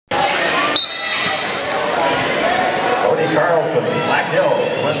Carlson, Black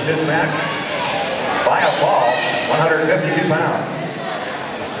Hills, wins his match by a fall, 152 pounds.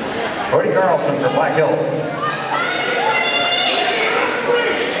 Cody Carlson for Black Hills.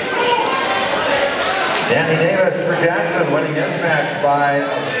 Danny Davis for Jackson, winning his match by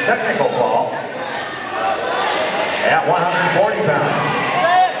a technical fall at 140 pounds.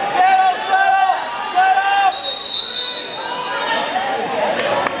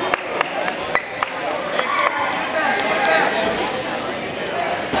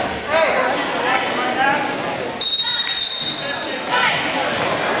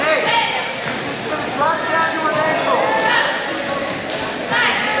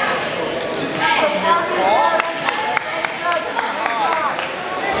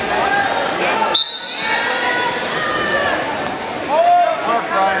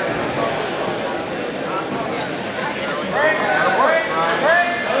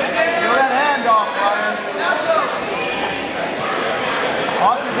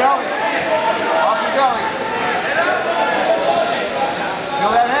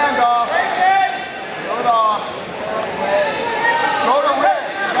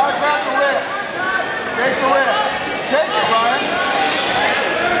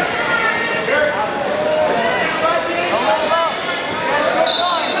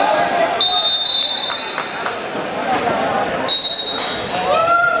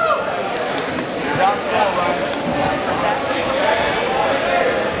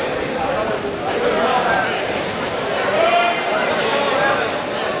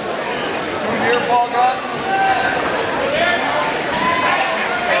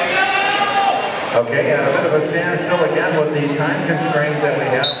 Okay, and a bit of a standstill again with the time constraint that we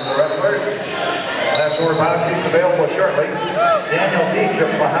have for the wrestlers. Last four bout sheets available shortly. Daniel Beach of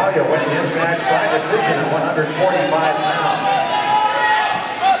Fahalia winning his match by decision at 145 pounds.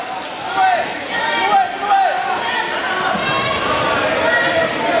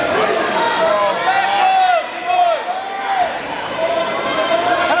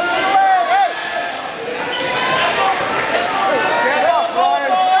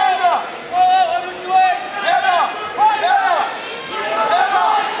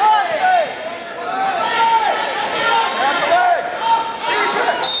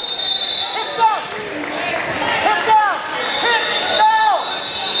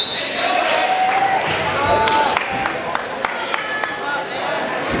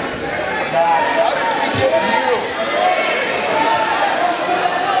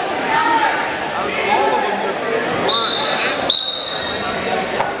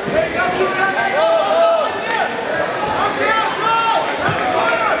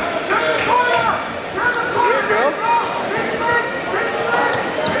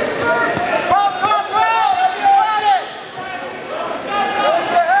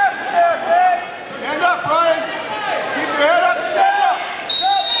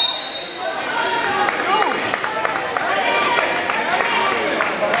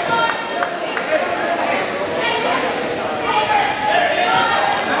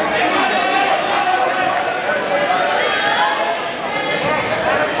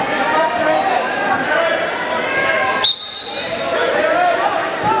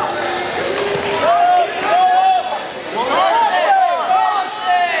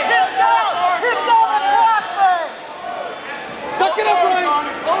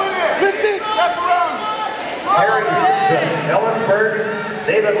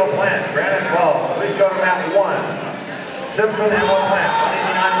 David LaPlante, Granite Falls. Please go to mat 1. Simpson and LaPlante,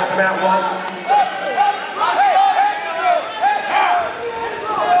 189 to mat 1.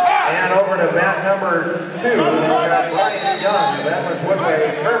 And over to mat number 2, we've got Brian Young of Edmonds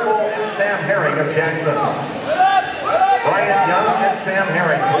Woodway, Purple, and Sam Herring of Jackson. Brian Young and Sam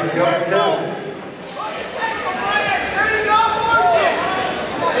Herring, please go to 2.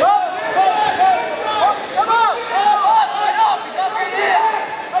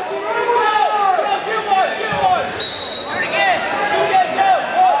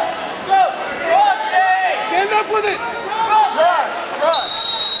 With it! Try!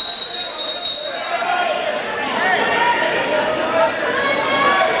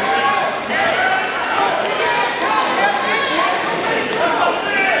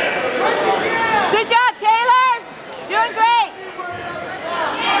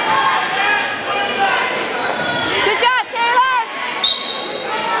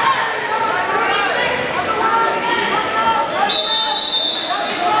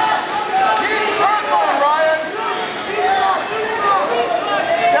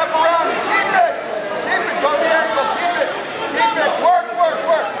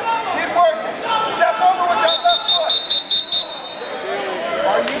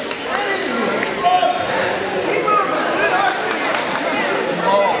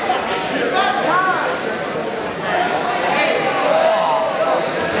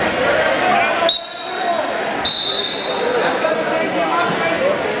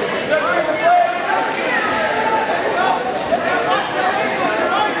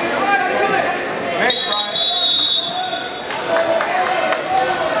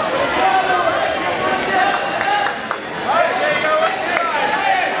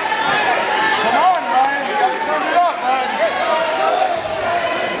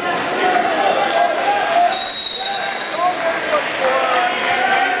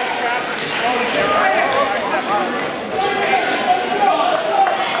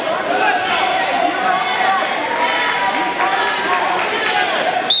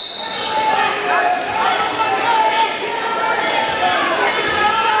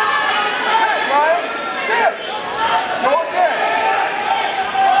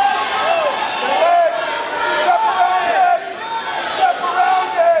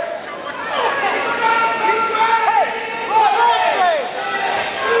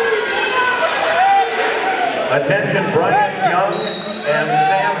 Attention, Brian Young and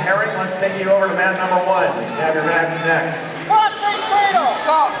Sam Herring. Let's take you over to mat number 1. You have your match next. Cross-face cradle!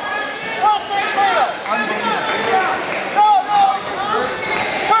 Stop! Cross-face cradle!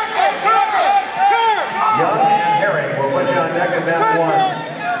 Turn! Young and Herring will put you on deck at mat 1.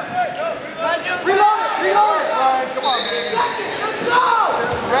 Reload it! Reload it! Ryan, come on, baby. Let's go!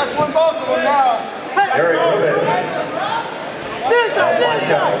 Wrestling both of them now. Eric Rubin.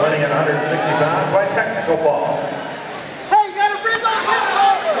 Winning at 160 pounds by technical fall. Hey, you gotta bring those hips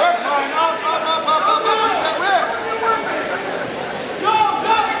over! Look, Ryan, up, that wrist! Go,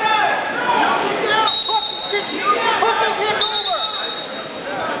 get it! Put the hip over!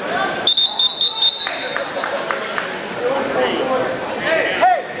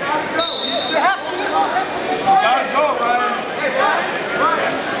 Hey, you have to use those hips. Gotta go, Ryan. Hey,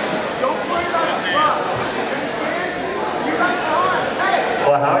 Ryan, don't worry about the front. You understand? You guys are on. Hey!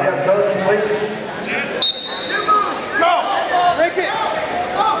 Lahowya, coach, please. Go! Break it!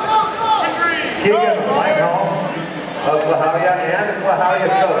 Go! Keegan Langholm of Lahowya and Lahowya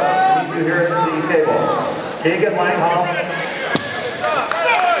coach. Need you here at the table. Keegan Langholm and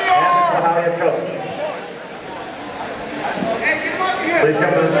Lahowya coach. Please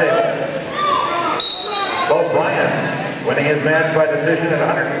come to the table. Bo Bryant winning his match by decision at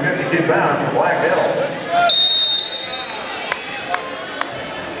 152 pounds from Black Hill.